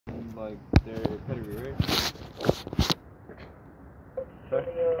like their pedigree, right? Sir?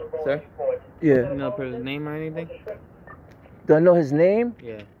 Yeah. You know the person's name or anything? Do I know his name?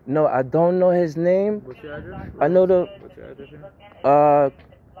 Yeah. No, I don't know his name. What's your address? I know the What's your address here?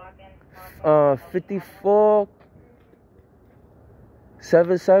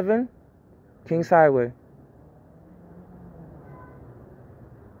 5477 Kings Highway.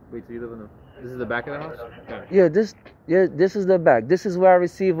 Wait, so you live in the... This is the back of the house? Okay. Yeah, this is the back. This is where I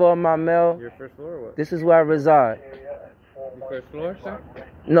receive all my mail. Your first floor or what? This is where I reside. Your first floor, sir?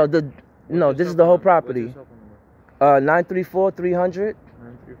 No, this is the whole property. 934-300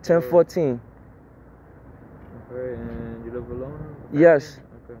 1014. Okay, and you live alone? Yes.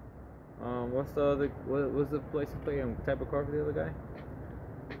 Okay. What's the other? What was the place to play? Type of car for the other guy?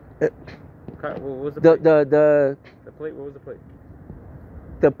 What was the plate? The plate. What was the plate?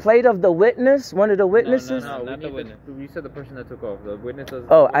 The plate of the witness, one of the witnesses. No, not the witness. You said the person that took off. The witness.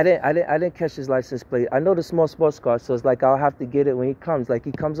 Oh, I didn't catch his license plate. I know the small sports car, so it's like I'll have to get it when he comes. Like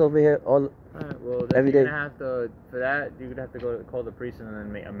he comes over here every day. You're gonna have to, for that, you're gonna have to go call the priest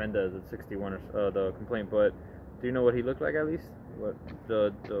and then amend the 61 or the complaint. But do you know what he looked like at least? What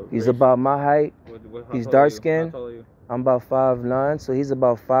He's race? about my height. He's dark skinned. How tall are you? I'm about 5'9", so he's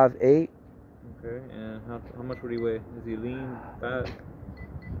about 5'8". Okay, and how much would he weigh? Is he lean, fat,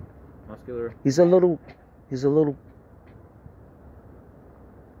 muscular? He's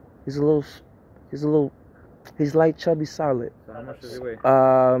light, chubby, solid. So how much does he weigh?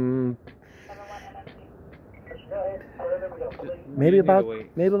 Maybe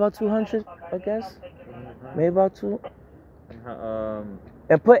about 200, I guess. Maybe about 2.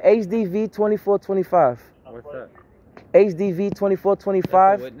 And put HDV 2425. What's that? HDV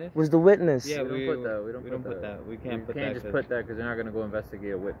 2425 was the witness. Yeah, we don't put that. We don't put that. We can't put that. You can't just put that because they're not gonna go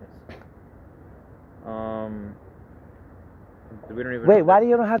investigate a witness. We don't even. Wait, why do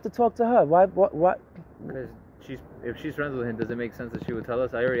you don't have to talk to her? Why? Because if she's friends with him, does it make sense that she would tell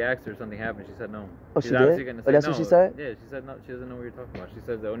us? I already asked her if something happened. She said no. Oh, she's she obviously did? Gonna say Oh, that's no. what she said? Yeah, she said no. She doesn't know what you're talking about. She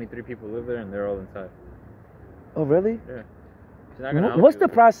says that only 3 people live there and they're all inside. Oh, really? Yeah. She's not gonna help What's you. the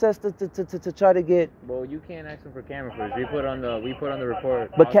process to try to get? Well, you can't ask them for camera footage. We put on the report.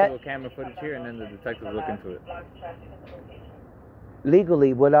 But camera footage here, and then the detectives look into it.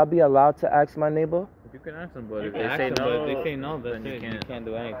 Legally, would I be allowed to ask my neighbor? You can ask them, but if they say no, then you can't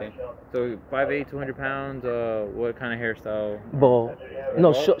do anything. So 5'8", 200 pounds. What kind of hairstyle? Bald.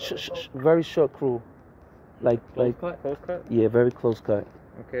 No, very short crew. Close cut. Yeah, very close cut.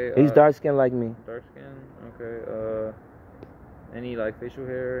 Okay. He's dark skinned like me. Dark skin. Okay. Any like facial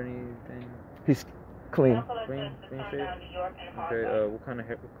hair or anything? He's clean. Clean shape. Okay. What kind of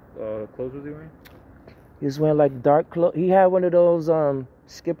clothes was he wearing? He was wearing like dark clothes. He had one of those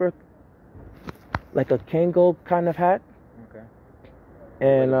skipper, like a Kango kind of hat. Okay.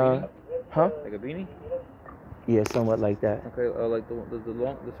 And like huh? Like a beanie? Yeah, somewhat like that. Okay. Like the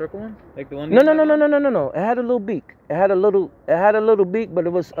circle one? Like the one? No. It had a little beak. It had a little beak, but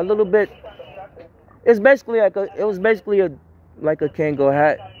it was a little bit. It was basically like a Kango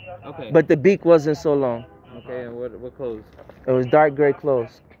hat. Okay. But the beak wasn't so long. Okay. And what clothes? It was dark gray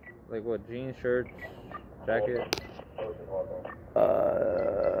clothes. Like what? Jeans, shirts, jacket?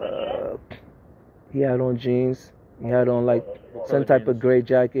 He had on jeans. He had on like some type of gray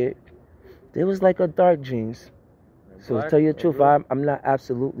jacket. It was like a dark jeans. Like so to tell you the truth, I'm not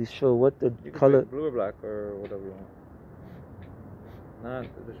absolutely sure what the color. Blue or black or whatever you want.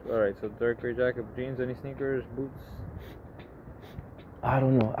 All right. So dark gray jacket, jeans, any sneakers, boots? I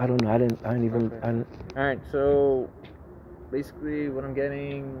don't know. I didn't even. Okay. All right. So basically, what I'm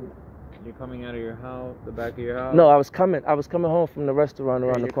getting. You're coming out of your house, the back of your house? No, I was coming home from the restaurant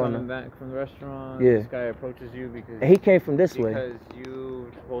around the corner. You're coming back from the restaurant. Yeah. This guy approaches you because... And he came from this way. Because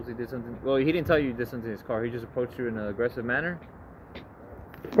you supposedly did something... Well, he didn't tell you did something in his car. He just approached you in an aggressive manner?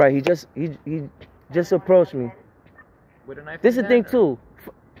 Right, he just approached me. With a knife This is the thing, too.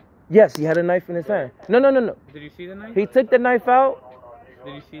 Yes, he had a knife in his hand. No. Did you see the knife? He took the knife out.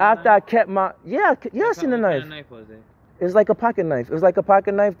 Did you see the after knife? I kept my... Yeah, I seen the knife. What kind of knife was it? It was like a pocket knife. It was like a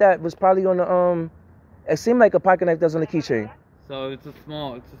pocket knife that was probably on the It seemed like a pocket knife that's on the keychain. So it's a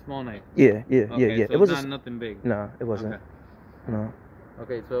small knife. Yeah. Okay, so it was not nothing big. No, it wasn't. Okay. No.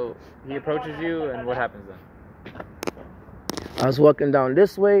 Okay, so he approaches you, and what happens then? I was walking down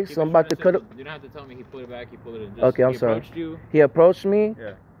this way, so I'm about to cut it. You don't have to tell me he pulled it back. He pulled it in. Okay, I'm sorry. He approached you. He approached me.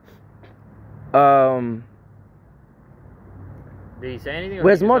 Yeah. Did he say anything?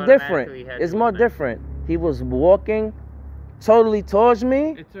 Well, it's more different. It's more different. He was walking totally towards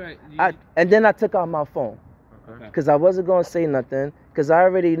me. It's alright. And then I took out my phone. Because I wasn't going to say nothing. Because I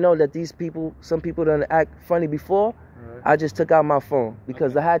already know that some people don't act funny before. I just took out my phone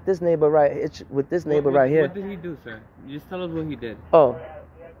because I had this neighbor right here. Right here. What did he do, sir? You just tell us what he did. Oh.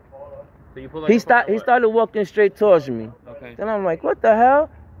 So you pull He started walking straight towards me. Okay. Then I'm like, what the hell?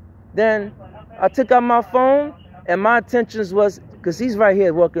 Then I took out my phone, and my intentions was, because he's right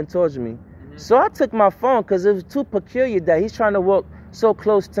here walking towards me. So I took my phone because it was too peculiar that he's trying to walk so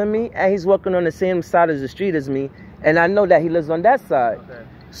close to me, and he's walking on the same side of the street as me, and I know that he lives on that side. Okay.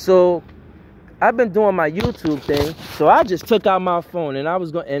 So I've been doing my YouTube thing, so I just took out my phone and I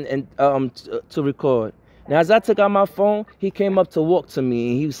was going to record. Now, as I took out my phone, he came up to walk to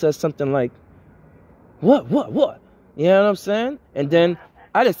me and he said something like, "What? You know what I'm saying?" And then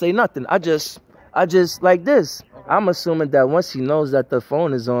I didn't say nothing. I just like this. I'm assuming that once he knows that the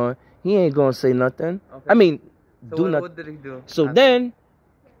phone is on, he ain't gonna say nothing. Okay. I mean, so do nothing. What did he do? So then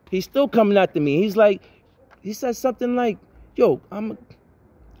he's still coming after me. He said something like, "Yo,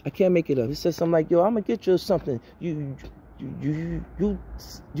 I can't make it up." He said something like, "Yo, I'm gonna get you something. You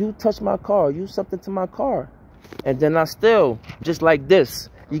touch my car. You something to my car." And then I still just like this.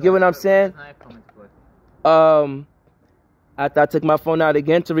 You get what I'm saying? After I took my phone out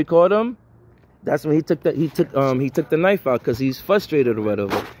again to record him, that's when he took the knife out because he's frustrated or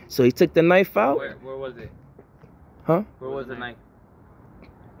whatever. So he took the knife out. Where was it? Huh? Where was the knife?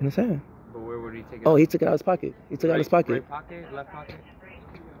 In his hand. But where would he take it? Oh, he took it out of his pocket. He took it out of his pocket. Right pocket, left pocket.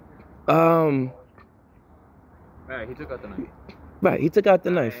 Alright, he took out the knife. Right, he took out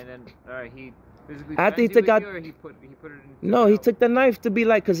the knife. And then, alright, he physically. After he took out, or he put it in. No, he took the knife to be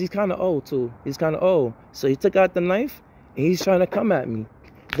like, cause he's kind of old too. He's kind of old, so he took out the knife and he's trying to come at me.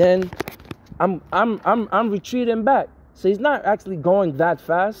 Then I'm retreating back. So he's not actually going that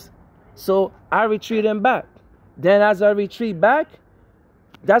fast. So I retreat him back. Then as I retreat back,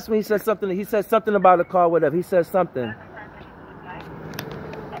 that's when he said something. He said something about a car, whatever. He said something.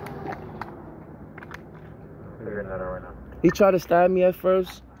 He tried to stab me at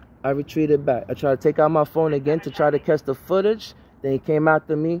first. I retreated back. I tried to take out my phone again to try to catch the footage. Then he came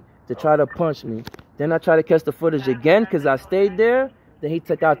after me to try to punch me. Then I tried to catch the footage again because I stayed there. Then he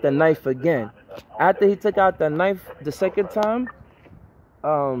took out the knife again. After he took out the knife the second time,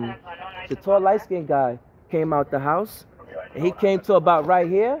 the tall light-skinned guy came out the house. And he came to about right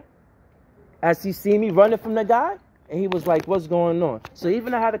here as he see me running from the guy. And he was like, "What's going on?" So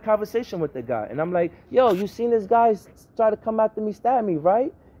even I had a conversation with the guy. And I'm like, "Yo, you seen this guy try to come after me, stab me,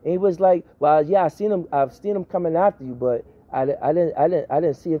 right?" And he was like, "Well, yeah, I've seen him coming after you, but I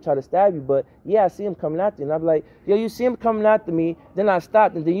didn't see him try to stab you, but yeah, I see him coming after you." And I'm like, "Yo, you see him coming after me?" Then I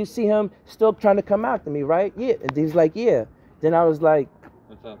stopped, and then you see him still trying to come after me, right? Yeah. And he's like, "Yeah." Then I was like,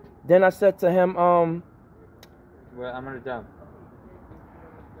 "What's up?" Then I said to him, "Well, I'm on a job."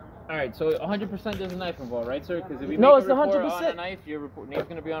 All right, so 100% there's a knife involved, right, sir? Because if we make a report 100%. On a knife, your name's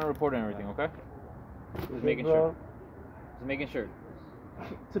gonna be on a report and everything, okay? Just making sure. Just making sure.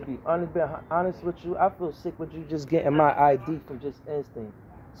 To be honest with you, I feel sick with you just getting my ID from just instinct.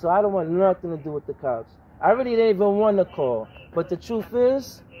 So I don't want nothing to do with the cops. I really didn't even want to call. But the truth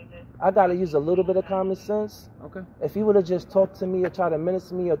is, I gotta use a little bit of common sense. Okay. If he would have just talked to me or tried to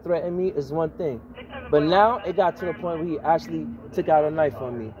menace me or threaten me, is one thing. But now it got to the point where he actually took out a knife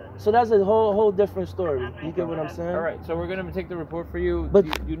on me. So that's a whole different story. You get what I'm saying? All right. So we're gonna take the report for you. But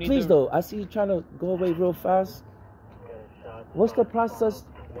you need please though, I see you trying to go away real fast. What's the process?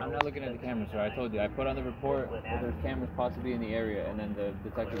 I'm not looking at the cameras, sir. I told you. I put on the report that there's cameras possibly in the area, and then the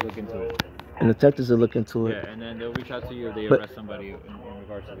detectives look into it. And the detectives will look into it. Yeah, and then they'll reach out to you if they arrest somebody in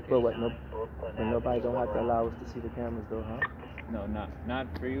regards to the case. But what? But nobody don't have to allow us to see the cameras, though, huh? No, not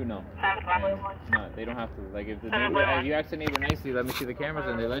for you, no. No, they don't have to. Like if you ask the neighbor nicely, let me see the cameras,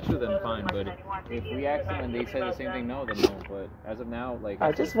 and they let you, then fine. But if we ask them and they say the same thing, no, then no. But as of now, like.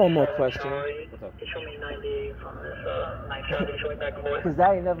 Alright, just one more question. What's up? Because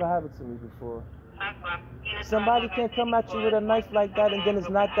that ain't never happened to me before. Somebody can come at you with a knife like that, and then it's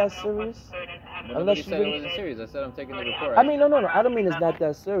not that serious. Unless you said it wasn't serious. I said I'm taking the report. I mean, no. I don't mean it's not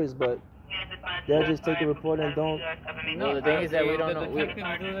that serious, but they'll just take the report and don't. No, the thing is that we don't know. The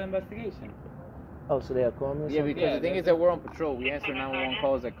detectives do the investigation. Oh, so they'll call me? Yeah, because the thing is that we're on patrol. We answer 911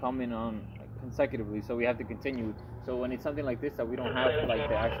 calls that come in on consecutively, so we have to continue. So when it's something like this that we don't have like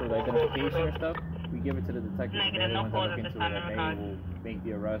the actual identification or stuff, we give it to the detectives. They're the ones that look into it, and they will make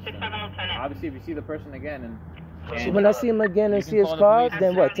the arrest. And obviously, if you see the person again, and so when I see him again and see his card,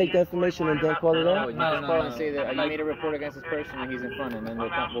 then what? Take the information and then call it in? No, you just call and say that you made a report against this person and he's in front, and then we'll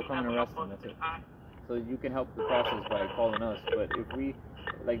come and arrest him. That's it. So you can help the process by calling us. But if we,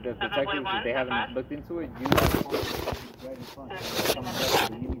 like the detectives, if they haven't looked into it, you have to call right in front. Come and arrest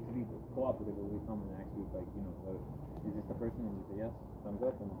them. You need to be cooperative when we come and actually, like, you know, is this the person? And you say yes, thumbs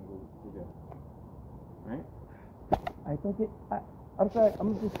up, and then he goes to jail. Alright? I think I'm sorry,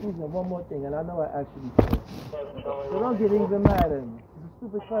 I'm just using one more thing, and I know I asked you before. So don't get even mad at me. It's a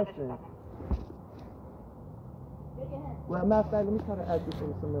stupid question. Well, matter of fact, let me try to ask you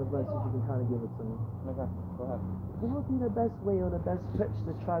for some advice if you can kind of give it to me. Okay, go ahead. What would be the best way or the best pitch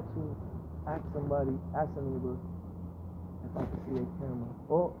to try to ask a neighbor if I could see a camera?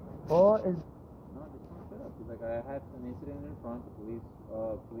 Or is... No, just don't shut up. Like, I had an incident in front. The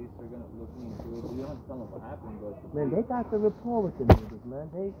police are gonna look into it. You don't have to tell them what happened, but... Man, they got the rapport with the neighbors, man.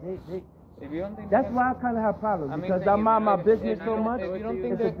 If you don't think that's why I kind of have problems, because I mind my business so much. If you don't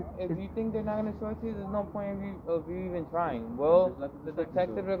think if you think they're not going to show it to you, there's no point of you even trying. Well, the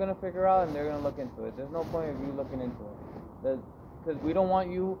detectives are going to figure out and they're going to look into it. There's no point of you looking into it. Because we don't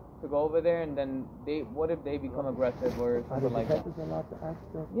want you to go over there and then what if they become aggressive or something like that? Are the detectives allowed to ask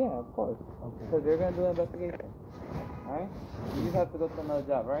them? Yeah, of course. Okay. Because they're going to do an investigation. Alright? You just have to go to another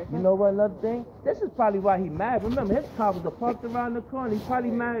job, right? You know what, another thing? This is probably why he mad. Remember, his car was parked around the corner. He's probably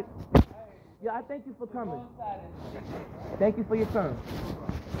mad. Yeah, I thank you for coming. Thank you for your time.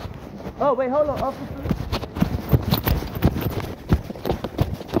 Oh, wait, hold on, officer.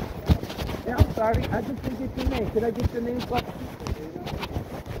 Yeah, I'm sorry. I just didn't get your name. Could I get your name?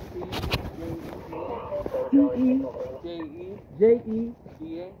 T-E-J-E-D-A?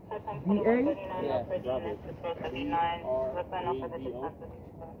 Yeah, Robert.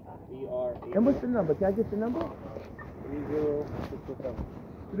 And what's the number? Can I get the number? 30647.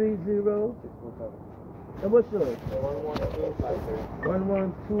 30647. And what's yours? 11253.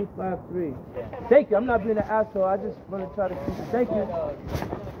 11253. Yeah. Thank you. I'm not being an asshole. I just want to try to keep it. Thank you. I'm going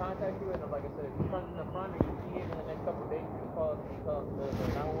to contact you, and like I said, if you run in the front or you see it in the next couple of days, you call the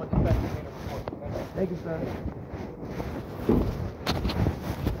 911 dispatcher and make a report. Thank you, sir.